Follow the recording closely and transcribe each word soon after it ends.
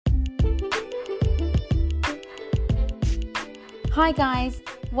Hi guys,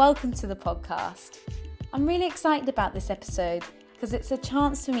 welcome to the podcast. I'm really excited about this episode because it's a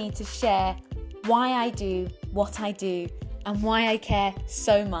chance for me to share why I do what I do and why I care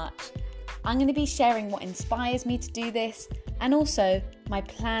so much. I'm going to be sharing what inspires me to do this and also my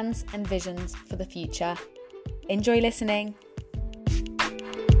plans and visions for the future. Enjoy listening.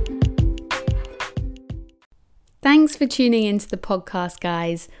 Thanks for tuning into the podcast,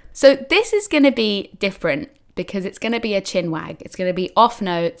 guys. So this is going to be different because it's going to be a chin wag. It's going to be off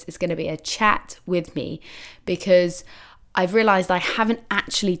notes. It's going to be a chat with me because I've realized I haven't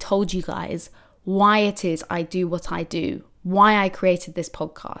actually told you guys why it is I do what I do, why I created this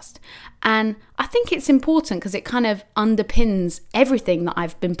podcast. And I think it's important because it kind of underpins everything that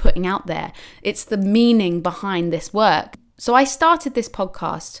I've been putting out there. It's the meaning behind this work. So I started this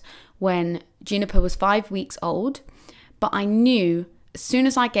podcast when Juniper was 5 weeks old, but I knew as soon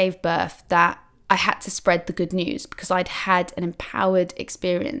as I gave birth that I had to spread the good news because I'd had an empowered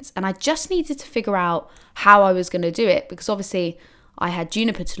experience and I just needed to figure out how I was going to do it because obviously I had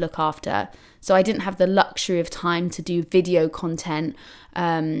Juniper to look after, so I didn't have the luxury of time to do video content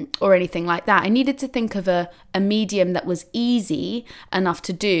or anything like that. I needed to think of a medium that was easy enough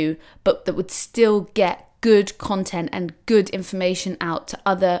to do, but that would still get good content and good information out to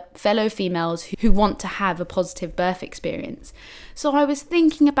other fellow females who want to have a positive birth experience. So I was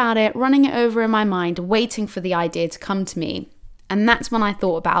thinking about it, running it over in my mind, waiting for the idea to come to me. And that's when I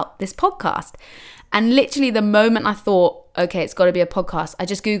thought about this podcast. And literally the moment I thought, okay, it's got to be a podcast, I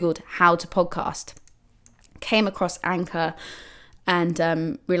just Googled how to podcast. Came across Anchor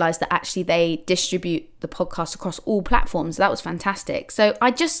and realized that actually they distribute the podcast across all platforms. That was fantastic. So I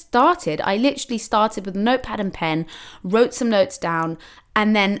literally started with a notepad and pen, wrote some notes down,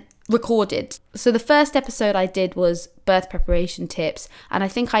 and then recorded. So the first episode I did was birth preparation tips. And I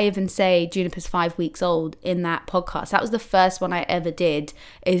think I even say Juniper's 5 weeks old in that podcast. That was the first one I ever did.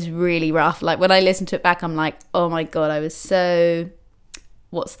 It's really rough. Like when I listen to it back, I'm like, oh my God, I was so,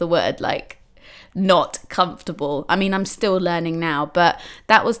 what's the word? Like, not comfortable. I mean, I'm still learning now, but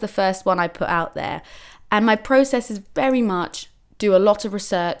that was the first one I put out there. And my process is very much do a lot of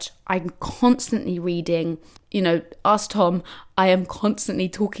research. I'm constantly reading, ask Tom, I am constantly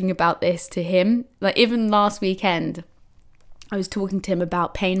talking about this to him. Like even last weekend, I was talking to him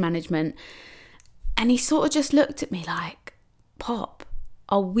about pain management and he sort of just looked at me like, Pop,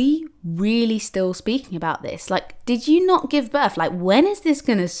 are we really still speaking about this? Like, did you not give birth? Like, when is this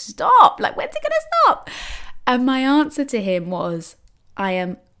going to stop? Like, when's it going to stop? And my answer to him was, I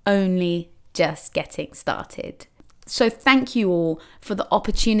am only just getting started. So thank you all for the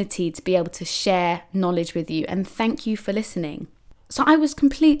opportunity to be able to share knowledge with you. And thank you for listening. So I was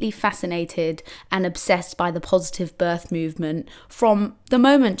completely fascinated and obsessed by the positive birth movement from the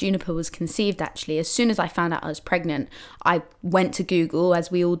moment Juniper was conceived, actually. As soon as I found out I was pregnant, I went to Google, as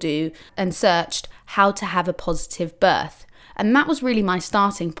we all do, and searched how to have a positive birth. And that was really my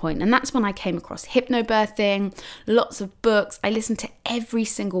starting point. And that's when I came across hypnobirthing, lots of books. I listened to every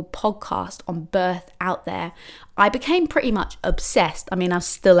single podcast on birth out there. I became pretty much obsessed. I mean, I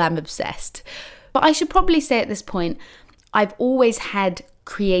still am obsessed. But I should probably say at this point, I've always had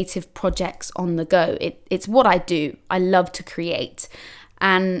creative projects on the go. It's what I do. I love to create.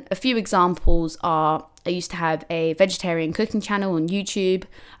 And a few examples are, I used to have a vegetarian cooking channel on YouTube.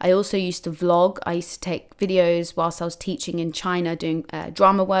 I also used to vlog. I used to take videos whilst I was teaching in China, doing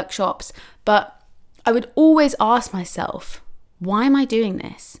drama workshops. But I would always ask myself, why am I doing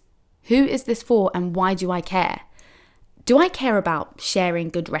this? Who is this for and why do I care? Do I care about sharing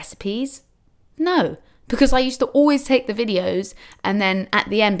good recipes? No. Because I used to always take the videos and then at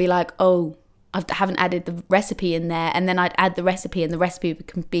the end be like, oh, I haven't added the recipe in there. And then I'd add the recipe and the recipe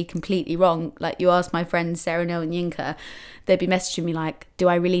would be completely wrong. Like you ask my friends Sarah, Nell and Yinka, they'd be messaging me like, do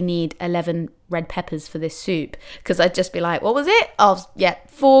I really need 11 red peppers for this soup? Because I'd just be like, what was it? Oh, yeah,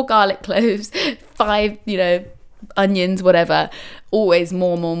 4 garlic cloves, 5, onions, whatever. Always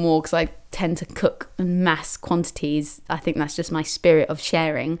more because I tend to cook in mass quantities. I think that's just my spirit of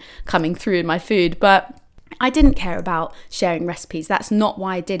sharing coming through in my food. But I didn't care about sharing recipes. That's not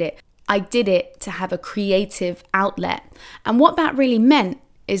why I did it. I did it to have a creative outlet. And what that really meant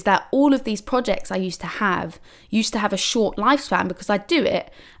is that all of these projects I used to have a short lifespan because I'd do it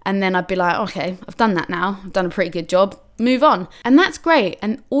and then I'd be like, okay, I've done that now. I've done a pretty good job. Move on. And that's great.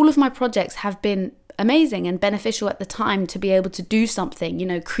 And all of my projects have been amazing and beneficial at the time to be able to do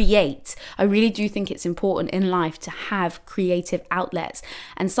something, create. I really do think it's important in life to have creative outlets.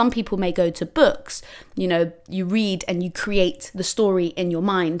 And some people may go to books, you read and you create the story in your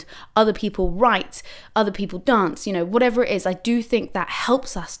mind. Other people write, other people dance, whatever it is. I do think that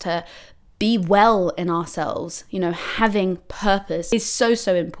helps us to be well in ourselves, having purpose is so,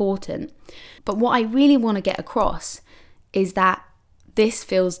 so important. But what I really want to get across is that this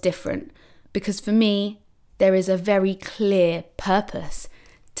feels different, because for me, there is a very clear purpose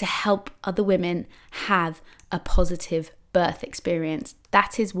to help other women have a positive birth experience.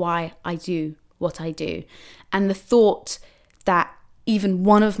 That is why I do what I do. And the thought that even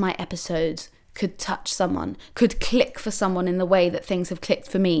one of my episodes could touch someone, could click for someone in the way that things have clicked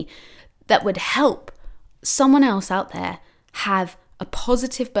for me, that would help someone else out there have a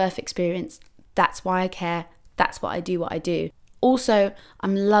positive birth experience. That's why I care. That's why I do what I do. Also,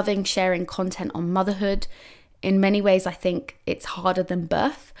 I'm loving sharing content on motherhood. In many ways, I think it's harder than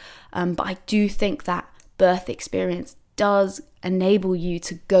birth, but I do think that birth experience does enable you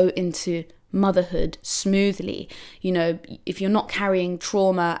to go into motherhood smoothly. If you're not carrying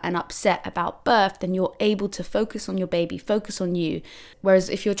trauma and upset about birth, then you're able to focus on your baby, focus on you. Whereas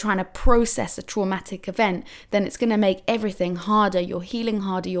if you're trying to process a traumatic event, then it's going to make everything harder. You're healing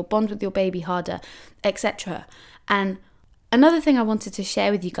harder, your bond with your baby harder, etc. And another thing I wanted to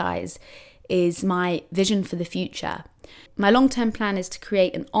share with you guys is my vision for the future. My long-term plan is to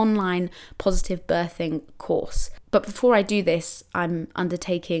create an online positive birthing course. But before I do this, I'm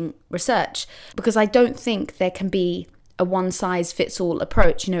undertaking research, because I don't think there can be a one-size-fits-all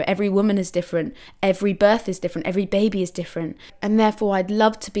approach. Every woman is different, every birth is different, every baby is different. And therefore, I'd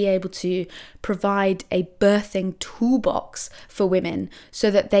love to be able to provide a birthing toolbox for women so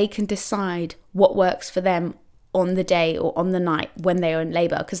that they can decide what works for them on the day or on the night when they are in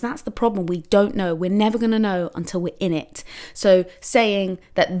labor, because that's the problem. We don't know. We're never going to know until we're in it. So saying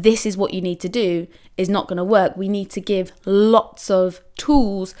that this is what you need to do is not going to work. We need to give lots of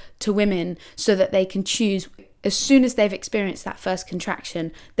tools to women so that they can choose. As soon as they've experienced that first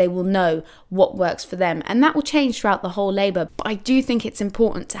contraction, they will know what works for them. And that will change throughout the whole labor. But I do think it's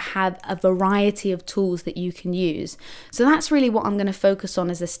important to have a variety of tools that you can use. So that's really what I'm going to focus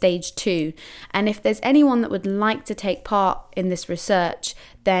on as a stage 2. And if there's anyone that would like to take part in this research,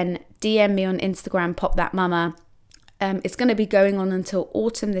 then DM me on Instagram, PopThatMama. It's going to be going on until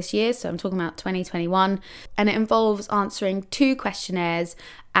autumn this year, so I'm talking about 2021, and it involves answering 2 questionnaires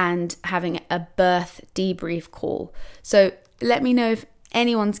and having a birth debrief call. So let me know if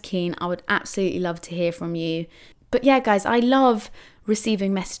anyone's keen. I would absolutely love to hear from you. But yeah, guys, I love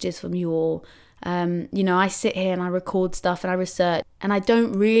receiving messages from you all. I sit here and I record stuff and I research, and I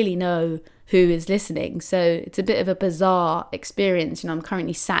don't really know who is listening. So it's a bit of a bizarre experience. I'm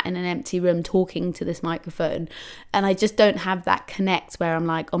currently sat in an empty room talking to this microphone, and I just don't have that connect where I'm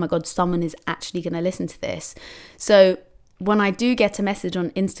like, oh my God, someone is actually going to listen to this. So when I do get a message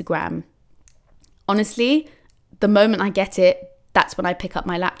on Instagram, honestly, the moment I get it, that's when I pick up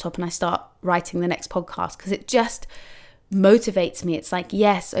my laptop and I start writing the next podcast, because it just motivates me. It's like,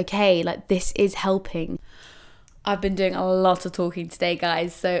 yes, okay, like this is helping. I've been doing a lot of talking today,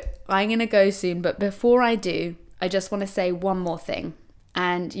 guys, so I'm going to go soon. But before I do, I just want to say one more thing.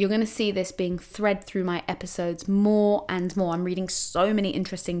 And you're going to see this being thread through my episodes more and more. I'm reading so many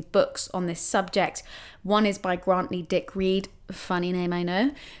interesting books on this subject. One is by Grantley Dick Reed, funny name I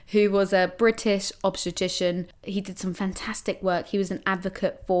know, who was a British obstetrician. He did some fantastic work. He was an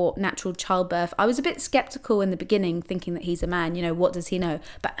advocate for natural childbirth. I was a bit skeptical in the beginning, thinking that he's a man, what does he know?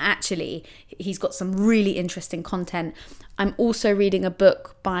 But actually, he's got some really interesting content. I'm also reading a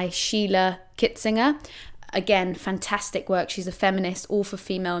book by Sheila Kitzinger. Again, fantastic work. She's a feminist, all for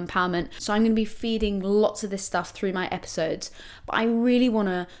female empowerment. So I'm going to be feeding lots of this stuff through my episodes. But I really want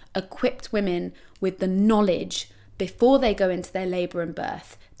to equip women with the knowledge before they go into their labour and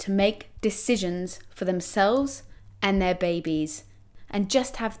birth to make decisions for themselves and their babies, and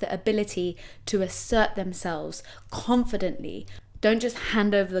just have the ability to assert themselves confidently. Don't just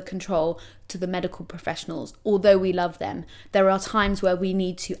hand over the control to the medical professionals, although we love them. There are times where we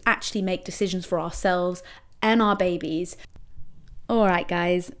need to actually make decisions for ourselves and our babies. All right,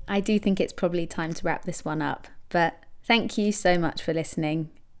 guys, I do think it's probably time to wrap this one up. But thank you so much for listening,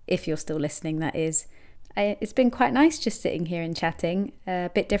 if you're still listening, that is. It's been quite nice just sitting here and chatting,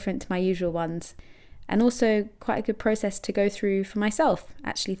 a bit different to my usual ones. And also quite a good process to go through for myself,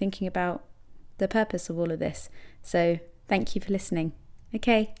 actually thinking about the purpose of all of this. So thank you for listening.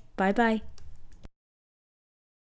 Okay, bye-bye.